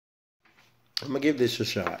I'm going to give this a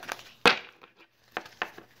shot.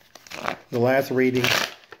 The last reading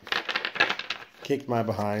kicked my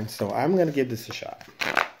behind, so I'm going to give this a shot.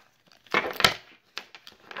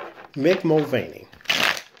 Mick Mulvaney.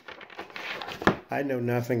 I know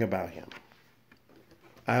nothing about him.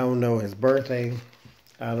 I don't know his birthday.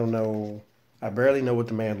 I barely know what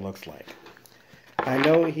the man looks like. I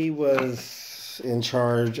know he was in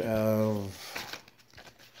charge of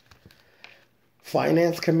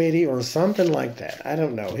finance committee or something like that. I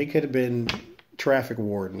don't know. He could have been traffic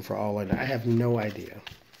warden for all I know. I have no idea.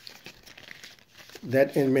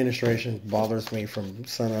 That administration bothers me from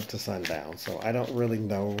sun up to sundown, so I don't really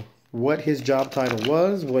know what his job title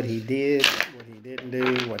was, what he did, what he didn't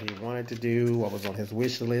do, what he wanted to do, what was on his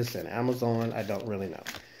wish list in Amazon. I don't really know.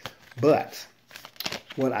 But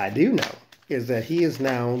what I do know is that he is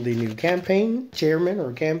now the new campaign chairman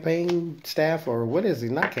or campaign staff, or what is he?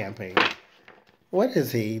 Not campaign. What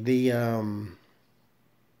is he? The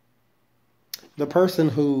person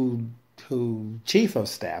who chief of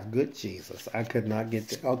staff. Good Jesus, I could not get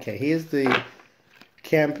the. Okay, he is the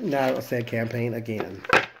now I said campaign again.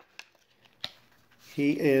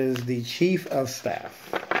 He is the chief of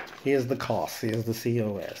staff. He is the COS. He is the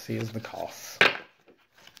COS. He is the COS.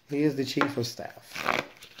 He is the chief of staff.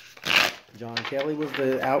 John Kelly was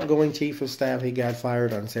the outgoing chief of staff. He got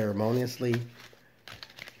fired unceremoniously.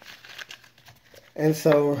 And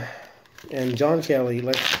John Kelly,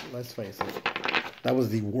 let's face it, that was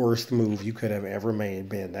the worst move you could have ever made,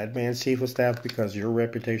 being that man's chief of staff, because your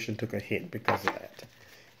reputation took a hit because of that.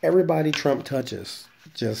 Everybody Trump touches,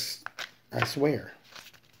 just, I swear,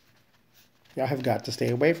 y'all have got to stay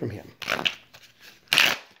away from him.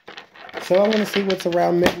 So I want to see what's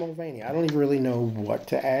around Mick Mulvaney. I don't even really know what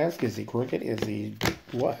to ask. Is he crooked? Is he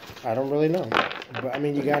what? I don't really know. But I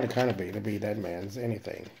mean, you got to kind of be to be that man's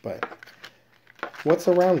anything. But what's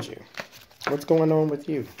around you? What's going on with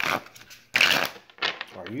you?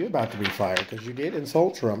 Are you about to be fired? Because you did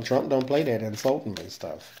insult Trump. Trump don't play that insulting and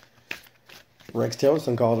stuff. Rex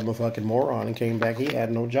Tillerson called him a fucking moron and came back. He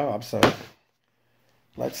had no job. So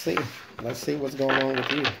let's see. Let's see what's going on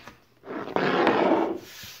with you.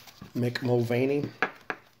 Mick Mulvaney.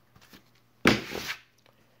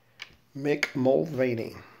 Mick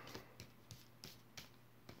Mulvaney.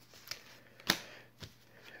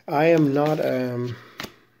 I am not,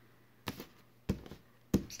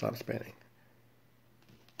 stop spinning.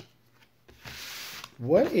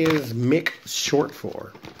 What is Mick short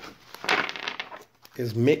for?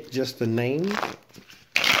 Is Mick just a name?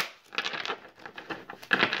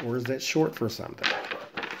 Or is that short for something?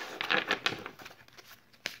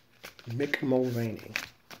 Mick Mulvaney.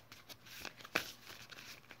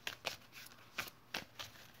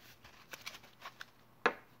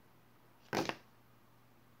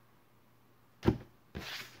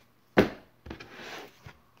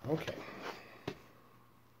 Okay.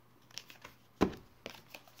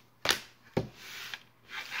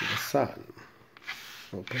 The sun.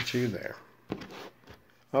 We'll put you there.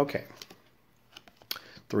 Okay.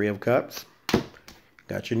 Three of Cups.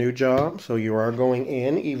 Got your new job, so you are going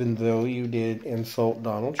in, even though you did insult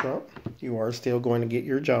Donald Trump. You are still going to get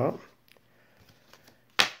your job.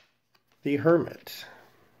 The Hermit.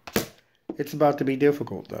 It's about to be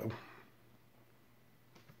difficult, though.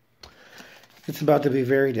 It's about to be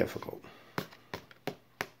very difficult.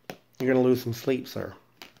 You're going to lose some sleep, sir.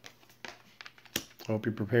 I hope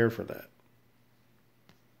you're prepared for that.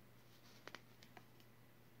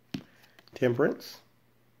 Temperance.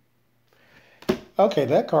 Okay,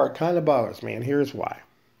 that card kind of bothers me, and here's why.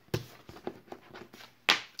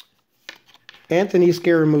 Anthony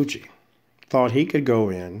Scaramucci thought he could go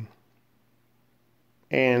in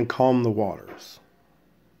and calm the waters.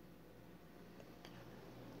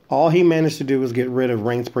 All he managed to do was get rid of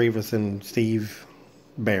Reince Priebus and Steve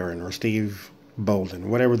Barron, or Steve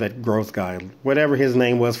Bolden, whatever that gross guy, whatever his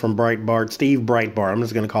name was from Breitbart, Steve Breitbart, I'm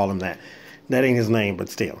just going to call him that. That ain't his name, but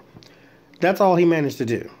still. That's all he managed to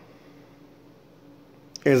do.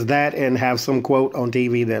 Is that and have some quote on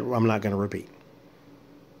TV that I'm not going to repeat.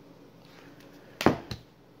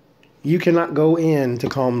 You cannot go in to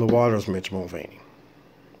calm the waters, Mitch Mulvaney.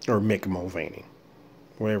 Or Mick Mulvaney.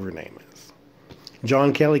 Whatever your name is.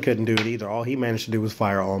 John Kelly couldn't do it either. All he managed to do was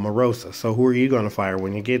fire Omarosa. So who are you going to fire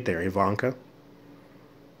when you get there, Ivanka?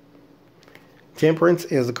 Temperance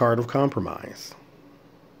is a card of compromise.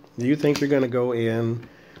 Do you think you're going to go in?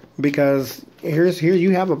 Because here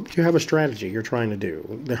you have a strategy you're trying to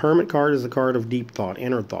do. The Hermit card is a card of deep thought,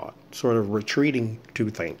 inner thought, sort of retreating to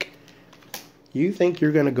think. You think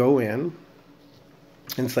you're going to go in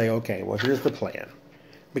and say, okay, well, here's the plan.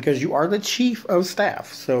 Because you are the chief of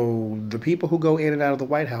staff. So the people who go in and out of the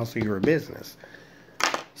White House are your business.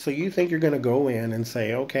 So you think you're going to go in and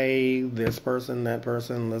say, okay, this person, that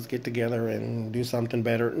person, let's get together and do something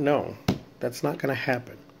better. No, that's not going to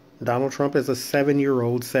happen. Donald Trump is a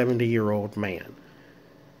 7-year-old, 70-year-old man.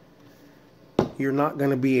 You're not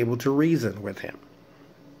going to be able to reason with him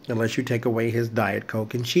unless you take away his Diet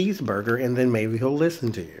Coke and cheeseburger, and then maybe he'll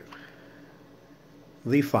listen to you.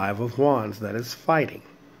 The Five of Wands, that is fighting.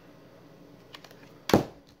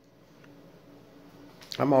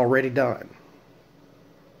 I'm already done.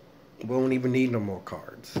 We won't even need no more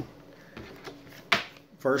cards.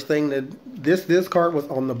 First thing that this card was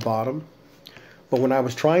on the bottom, but when I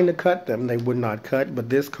was trying to cut them, they would not cut, but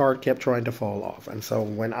this card kept trying to fall off. And so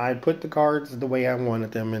when I put the cards the way I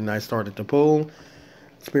wanted them and I started to pull,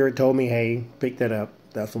 Spirit told me, hey, pick that up.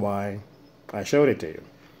 That's why I showed it to you.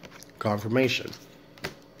 Confirmation.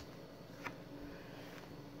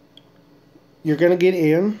 You're going to get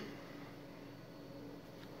in,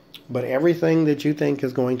 but everything that you think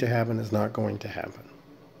is going to happen is not going to happen.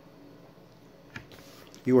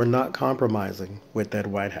 You are not compromising with that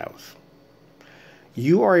White House.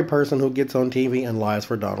 You are a person who gets on TV and lies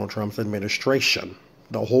for Donald Trump's administration.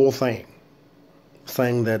 The whole thing.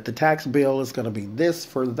 Saying that the tax bill is going to be this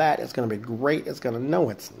for that. It's going to be great. It's going to...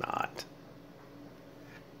 No, it's not.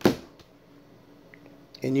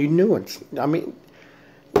 And you knew it's... I mean,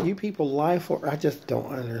 you people lie for... I just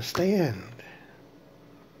don't understand.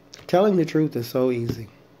 Telling the truth is so easy.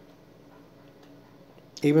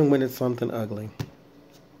 Even when it's something ugly.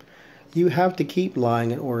 You have to keep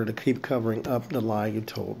lying in order to keep covering up the lie you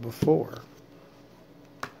told before.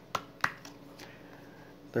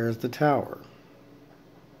 There's the Tower.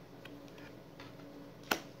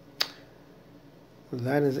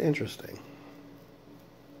 That is interesting.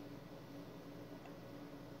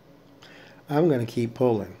 I'm going to keep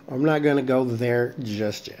pulling. I'm not going to go there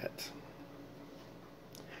just yet.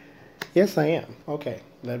 Yes, I am. Okay,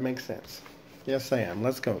 that makes sense. Yes, I am.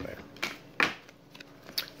 Let's go there.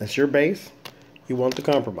 That's your base. You want the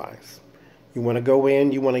compromise. You want to go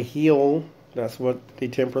in. You want to heal. That's what the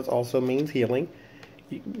Temperance also means, healing.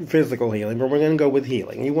 Physical healing, but we're going to go with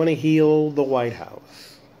healing. You want to heal the White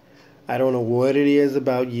House. I don't know what it is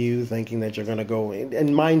about you thinking that you're going to go in.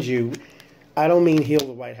 And mind you, I don't mean heal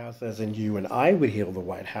the White House as in you and I would heal the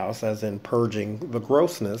White House, as in purging the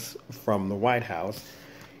grossness from the White House.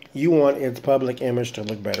 You want its public image to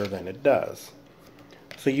look better than it does.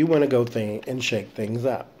 So you want to go and shake things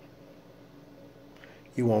up.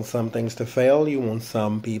 You want some things to fail. You want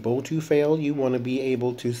some people to fail. You want to be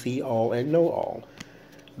able to see all and know all.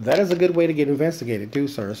 That is a good way to get investigated too,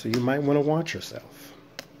 sir. So you might want to watch yourself.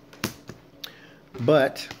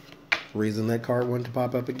 But the reason that card wanted to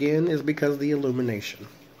pop up again is because of the illumination.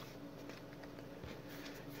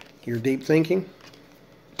 Your deep thinking.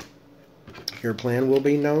 Your plan will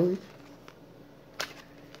be known.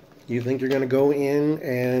 You think you're going to go in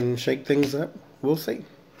and shake things up? We'll see.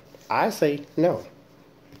 I say no.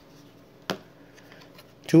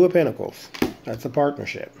 Two of Pentacles. That's a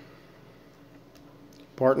partnership.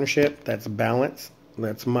 Partnership, that's balance,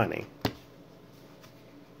 that's money.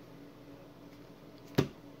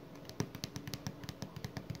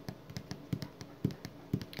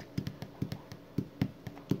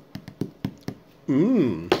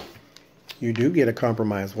 You do get a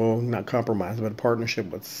compromise. Well, not compromise, but a partnership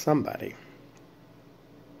with somebody.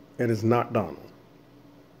 It is not Donald.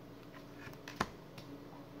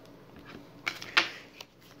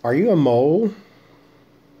 Are you a mole?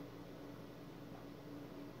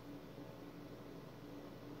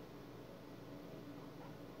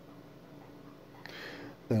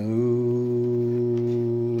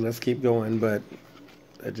 Ooh, let's keep going, but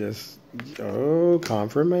I just... Oh,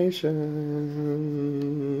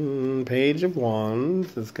 confirmation. Page of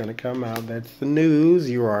Wands is going to come out. That's the news.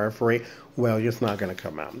 You are afraid. Well, it's not going to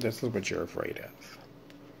come out. This is what you're afraid of.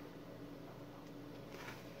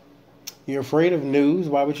 You're afraid of news?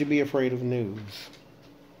 Why would you be afraid of news?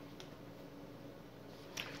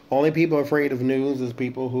 Only people afraid of news is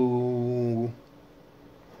people who...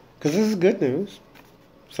 Because this is good news.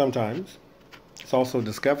 Sometimes. It's also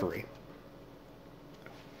discovery.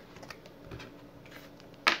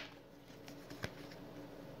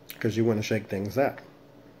 Because you want to shake things up.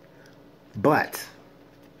 But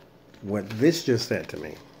what this just said to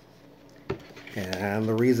me, and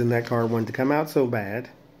the reason that card wanted to come out so bad,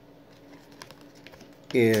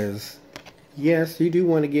 is yes, you do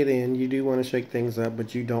want to get in, you do want to shake things up,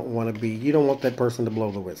 but you don't want that person to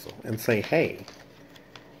blow the whistle and say, hey,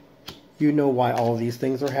 you know why all these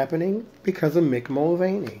things are happening? Because of Mick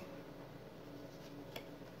Mulvaney.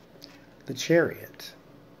 The Chariot.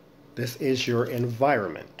 This is your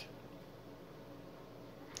environment.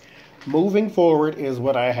 Moving forward is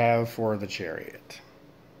what I have for the Chariot.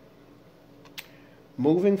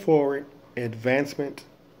 Moving forward, advancement,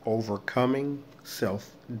 overcoming,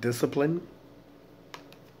 self-discipline.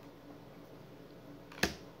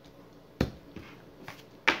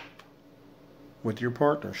 With your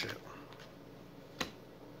partnership.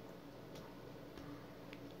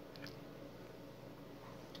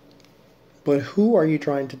 But who are you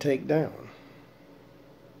trying to take down?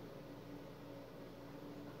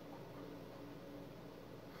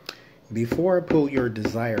 Before I pull your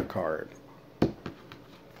desire card,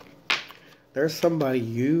 there's somebody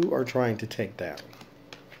you are trying to take down.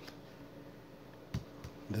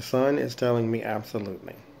 The Sun is telling me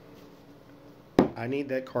absolutely. I need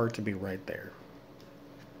that card to be right there.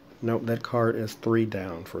 Nope, that card is 3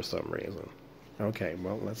 down for some reason. Okay,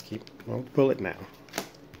 well, we'll pull it now.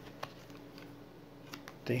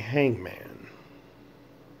 The Hangman.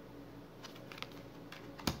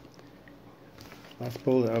 Let's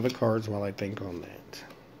pull the other cards while I think on that.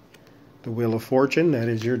 The Wheel of Fortune, that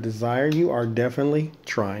is your desire. You are definitely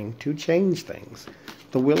trying to change things.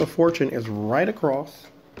 The Wheel of Fortune is right across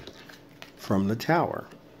from the Tower.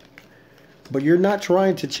 But you're not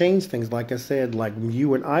trying to change things, like I said, like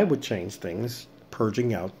you and I would change things,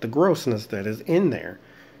 purging out the grossness that is in there.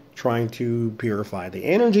 Trying to purify the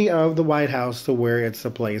energy of the White House to where it's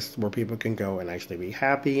a place where people can go and actually be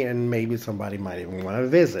happy, and maybe somebody might even want to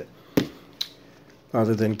visit.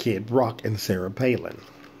 Other than Kid Rock and Sarah Palin.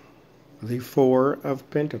 The 4 of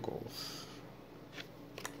Pentacles.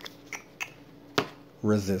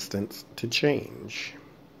 Resistance to change.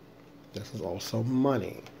 This is also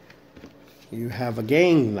money. You have a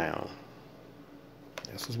gang now.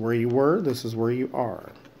 This is where you were. This is where you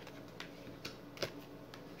are.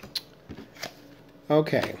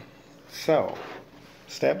 Okay. So,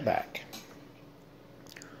 step back.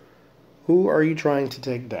 Who are you trying to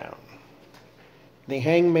take down? The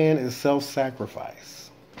Hangman is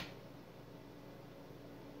self-sacrifice.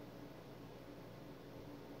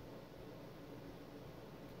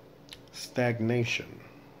 Stagnation.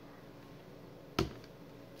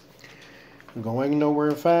 Going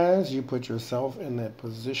nowhere fast, you put yourself in that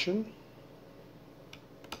position.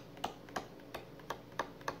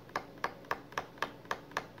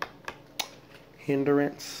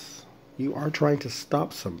 Hindrance. You are trying to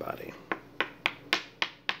stop somebody.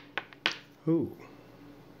 Who?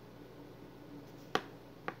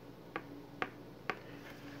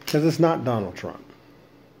 Because it's not Donald Trump.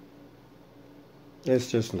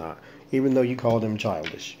 It's just not. Even though you called him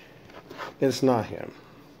childish. It's not him.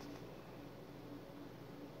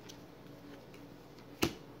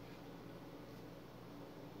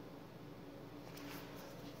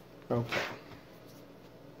 Okay.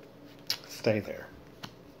 Stay there.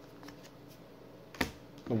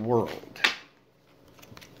 The World.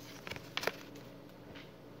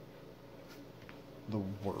 The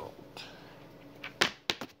World.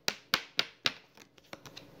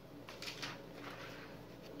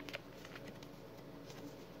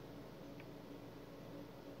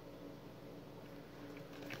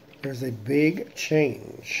 There's a big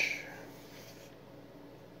change.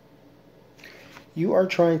 You are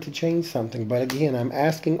trying to change something, but again, I'm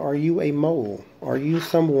asking, are you a mole? Are you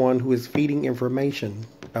someone who is feeding information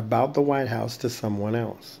about the White House to someone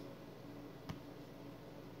else?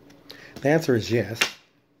 The answer is yes,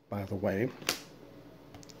 by the way.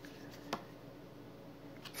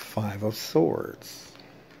 5 of Swords.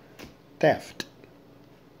 Theft.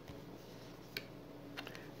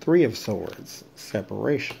 3 of Swords.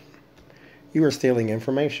 Separation. You are stealing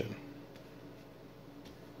information.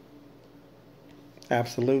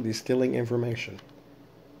 Absolutely stealing information.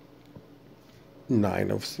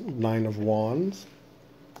 9 of Wands.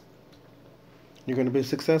 You're going to be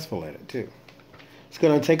successful at it too. It's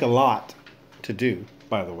going to take a lot to do,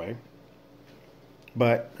 by the way.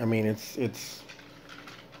 But I mean, it's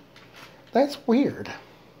that's weird.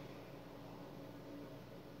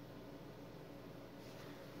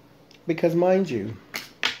 Because mind you,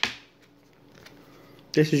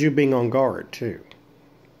 this is you being on guard too.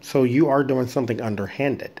 So you are doing something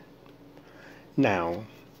underhanded. Now,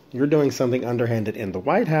 you're doing something underhanded in the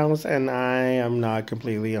White House, and I am not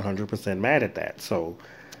completely 100% mad at that. So,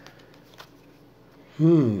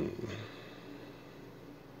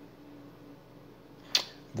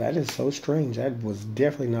 that is so strange. I was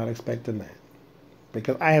definitely not expecting that.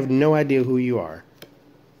 Because I have no idea who you are.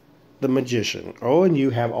 The Magician. Oh, and you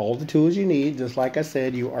have all the tools you need. Just like I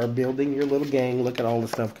said, you are building your little gang. Look at all the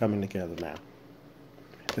stuff coming together now.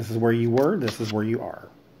 This is where you were. This is where you are.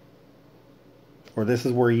 Or this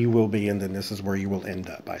is where you will be, and then this is where you will end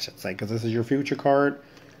up, I should say. Because this is your future card.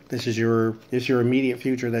 This is your immediate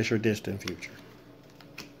future. That's your distant future.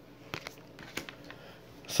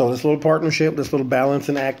 So this little partnership, this little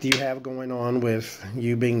balancing act you have going on with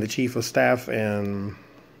you being the chief of staff and...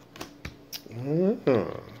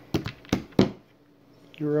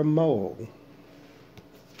 you're a mole.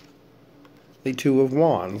 The Two of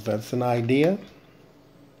Wands. That's an idea.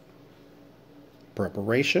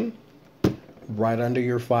 Preparation. Right under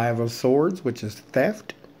your Five of Swords, which is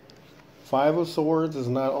theft. Five of Swords is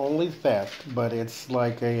not only theft, but it's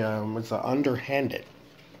like it's an underhanded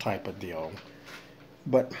type of deal.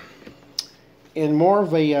 But in more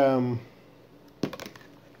of a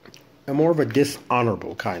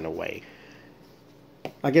dishonorable kind of way.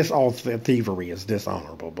 I guess all thievery is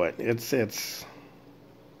dishonorable, but this is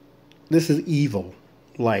evil,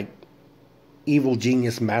 like evil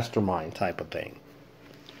genius mastermind type of thing.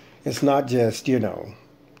 It's not just,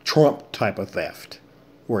 Trump type of theft,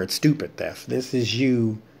 where it's stupid theft. This is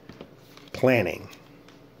you planning.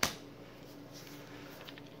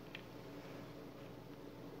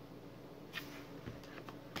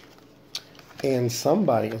 And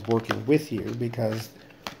somebody is working with you, because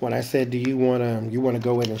when I said, do you want to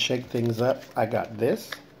go in and shake things up, I got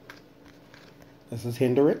this. This is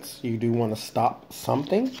hindrance. You do want to stop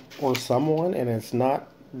something or someone, and it's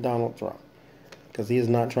not Donald Trump. Because he is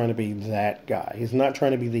not trying to be that guy. He's not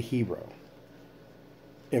trying to be the hero.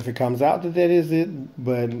 If it comes out that is it,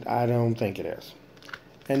 but I don't think it is.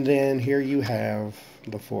 And then here you have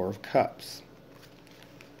the Four of Cups,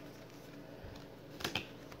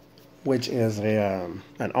 which is an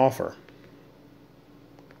offer.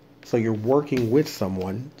 So you're working with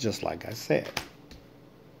someone, just like I said.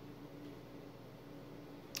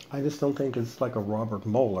 I just don't think it's like a Robert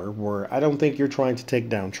Mueller, where I don't think you're trying to take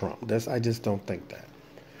down Trump. I just don't think that.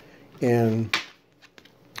 And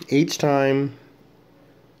each time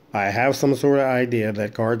I have some sort of idea,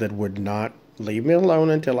 that card that would not leave me alone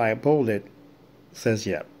until I pulled it says,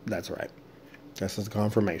 yep, that's right. This is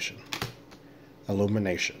confirmation.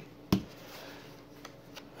 Illumination.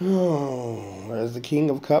 Oh, as the King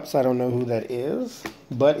of Cups, I don't know who that is,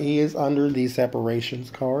 but he is under the separations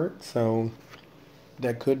card, so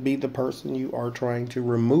that could be the person you are trying to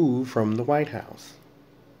remove from the White House.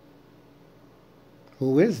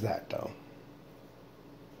 Who is that, though?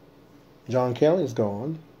 John Kelly's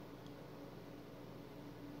gone.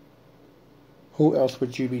 Who else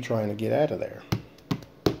would you be trying to get out of there?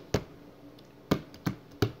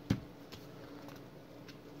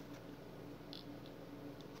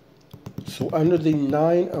 So under the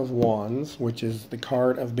Nine of Wands, which is the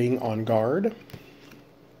card of being on guard,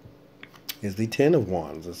 is the Ten of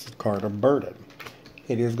Wands. This is a card of burden.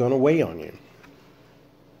 It is going to weigh on you.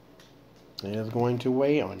 It is going to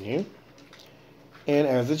weigh on you. And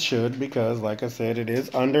as it should, because like I said, it is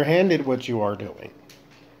underhanded what you are doing.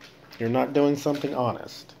 You're not doing something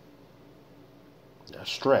honest. There's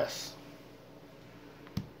stress.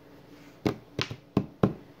 It's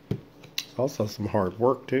also some hard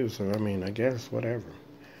work too, so I mean, I guess, whatever.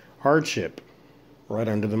 Hardship, right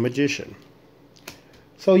under the Magician.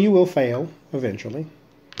 So you will fail eventually,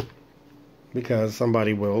 because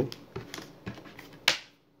somebody will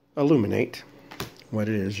illuminate what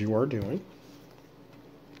it is you are doing.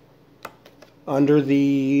 Under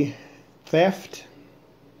the theft,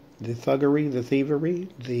 the thuggery, the thievery,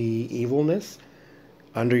 the evilness,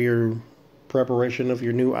 under your preparation of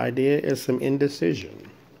your new idea is some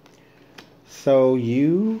indecision. So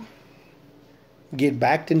you get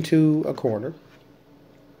backed into a corner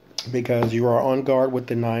because you are on guard with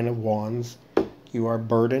the Nine of Wands. You are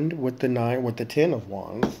burdened with the Ten of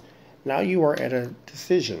Wands. Now you are at a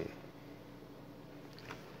decision.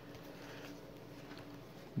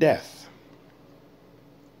 Death.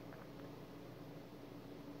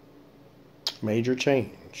 Major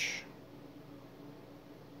change.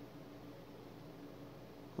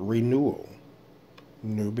 Renewal.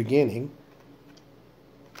 New beginning.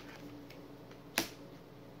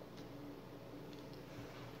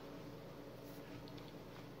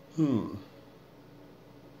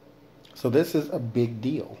 So this is a big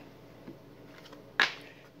deal.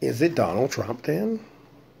 Is it Donald Trump then?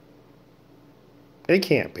 It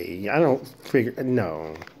can't be. I don't figure,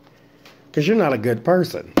 no. Because you're not a good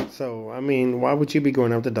person. So, I mean, why would you be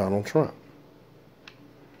going after Donald Trump?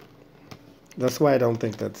 That's why I don't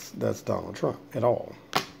think that's Donald Trump at all.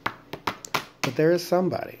 But there is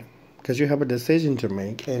somebody. Because you have a decision to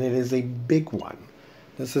make, and it is a big one.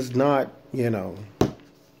 This is not,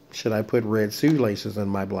 should I put red shoelaces in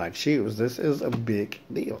my black shoes? This is a big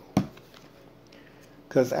deal.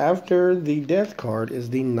 Because after the death card is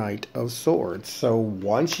the Knight of Swords. So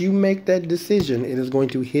once you make that decision, it is going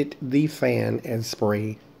to hit the fan and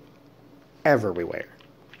spray everywhere.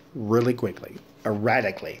 Really quickly.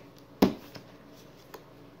 Erratically.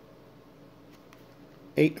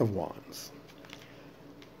 8 of Wands.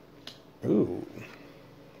 Ooh.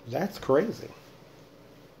 That's crazy.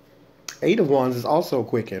 8 of Wands is also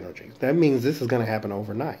quick energy. That means this is going to happen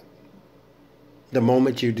overnight. The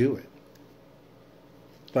moment you do it.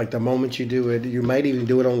 Like the moment you do it, you might even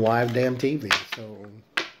do it on live damn TV. So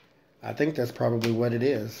I think that's probably what it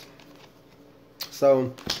is.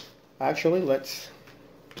 So actually,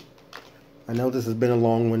 I know this has been a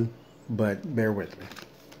long one, but bear with me.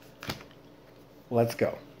 Let's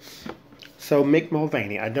go. So Mick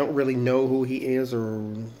Mulvaney, I don't really know who he is or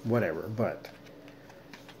whatever, but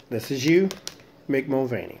this is you, Mick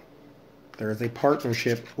Mulvaney. There is a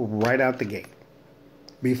partnership right out the gate.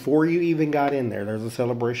 Before you even got in there, there's a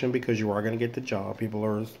celebration because you are going to get the job. People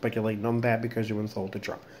are speculating on that because you insulted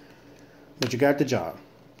Trump. But you got the job.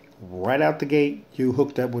 Right out the gate, you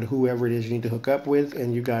hooked up with whoever it is you need to hook up with,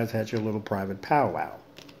 and you guys had your little private powwow.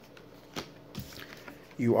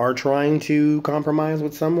 You are trying to compromise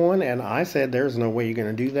with someone, and I said there's no way you're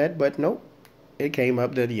going to do that, but nope. It came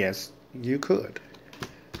up that yes, you could.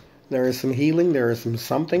 There is some healing, there is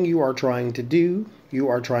something you are trying to do. You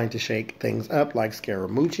are trying to shake things up like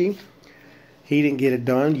Scaramucci. He didn't get it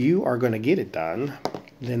done. You are going to get it done.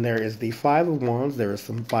 Then there is the 5 of Wands. There is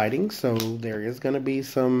some fighting. So there is going to be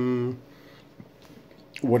some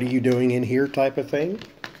what are you doing in here type of thing.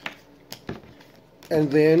 And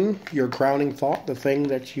then your crowning thought, the thing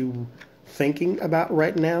that you thinking about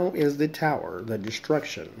right now is the Tower, the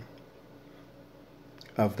destruction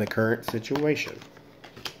of the current situation.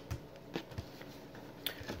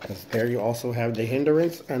 Because there you also have the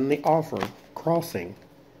hindrance and the offer crossing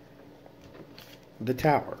the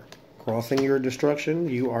Tower. Crossing your destruction,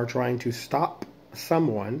 you are trying to stop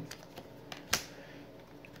someone.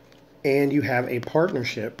 And you have a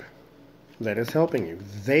partnership that is helping you.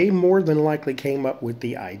 They more than likely came up with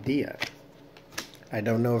the idea. I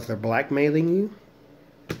don't know if they're blackmailing you.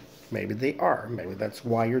 Maybe they are. Maybe that's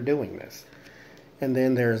why you're doing this. And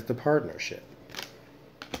then there's the partnership.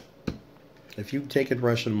 If you take it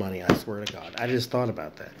Russian money, I swear to God. I just thought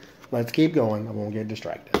about that. Let's keep going. I won't get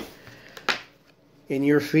distracted. In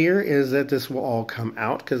your fear is that this will all come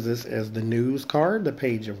out because this is the news card, the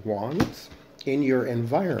Page of Wands. In your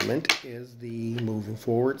environment is the moving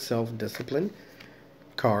forward, self-discipline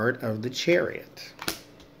card of the Chariot.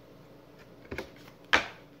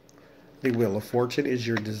 The Wheel of Fortune is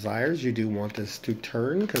your desires. You do want this to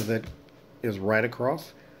turn because that is right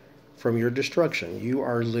across from your destruction. You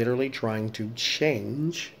are literally trying to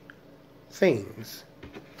change things.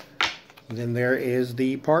 Then there is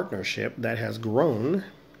the partnership that has grown.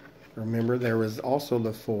 Remember, there was also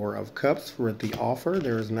the 4 of Cups with the offer.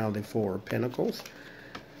 There is now the 4 of Pentacles.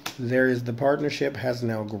 There is the partnership has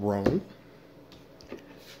now grown.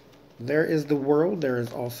 There is the World. There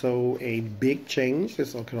is also a big change.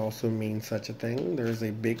 This could also mean such a thing. There is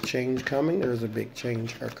a big change coming. There is a big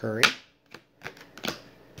change occurring.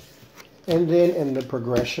 And then in the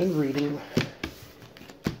progression reading,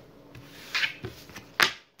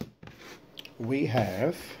 we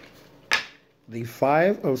have the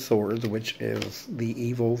 5 of Swords, which is the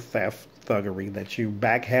evil theft, thuggery, that you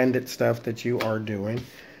backhanded stuff that you are doing.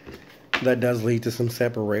 That does lead to some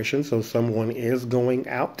separation. So someone is going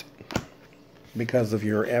out because of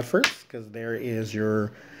your efforts. Because there is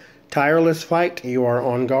your tireless fight. You are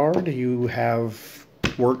on guard. You have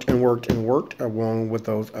worked and worked and worked along with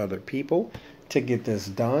those other people to get this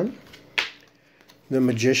done. The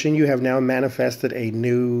Magician, you have now manifested a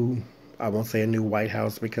new, I won't say a new White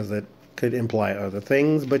House because it could imply other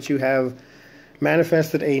things, but you have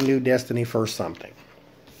manifested a new destiny for something.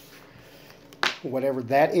 Whatever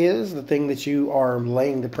that is, the thing that you are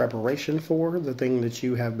laying the preparation for, the thing that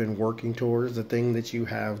you have been working towards, the thing that you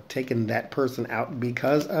have taken that person out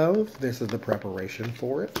because of, this is the preparation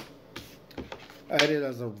for it. It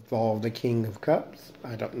does involve the King of Cups.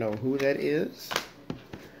 I don't know who that is.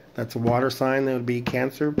 That's a water sign. That would be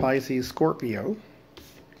Cancer, Pisces, Scorpio.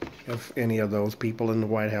 If any of those people in the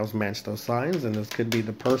White House match those signs, and this could be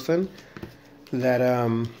the person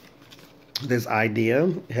that this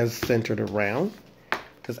idea has centered around.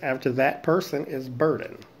 Because after that person is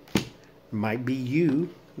burden. Might be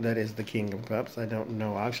you that is the King of Cups. I don't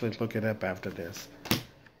know. I'll actually look it up after this.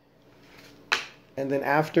 And then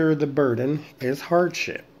after the burden is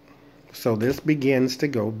hardship. So this begins to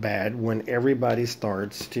go bad when everybody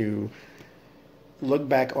starts to look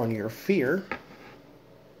back on your fear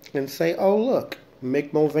and say, oh, look,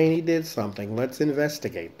 Mick Mulvaney did something. Let's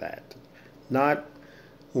investigate that. Not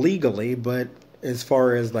legally, but as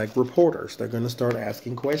far as like reporters, they're going to start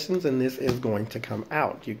asking questions, and this is going to come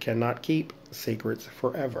out. You cannot keep secrets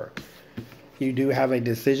forever. You do have a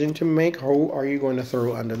decision to make. Who are you going to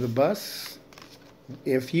throw under the bus?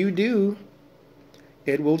 If you do,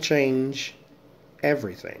 it will change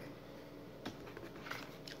everything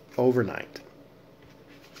overnight,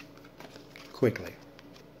 quickly,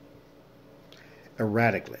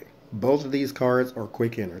 erratically. Both of these cards are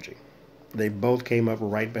quick energy. They both came up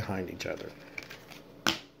right behind each other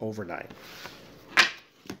overnight.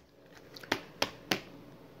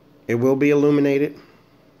 It will be illuminated.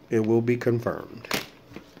 It will be confirmed.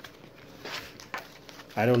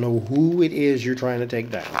 I don't know who it is you're trying to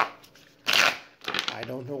take down. I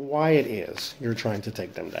don't know why it is you're trying to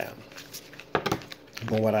take them down.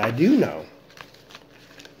 But what I do know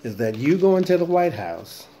is that you going to the White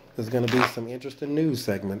House, there's going to be some interesting news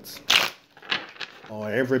segments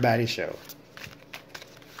on everybody's show.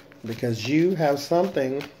 Because you have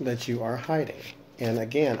something that you are hiding. And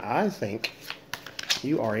again, I think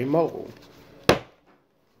you are a mole.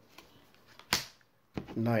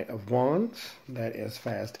 Knight of Wands, that is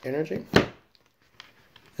fast energy.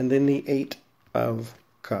 And then the Eight of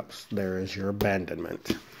Cups, there is your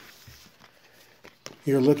abandonment.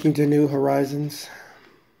 You're looking to new horizons,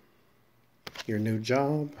 your new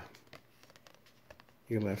job,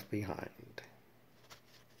 you left behind.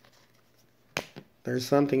 There's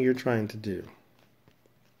something you're trying to do.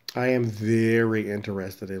 I am very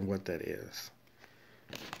interested in what that is.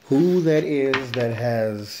 Who that is that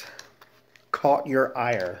has caught your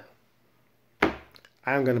ire.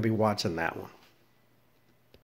 I'm going to be watching that one.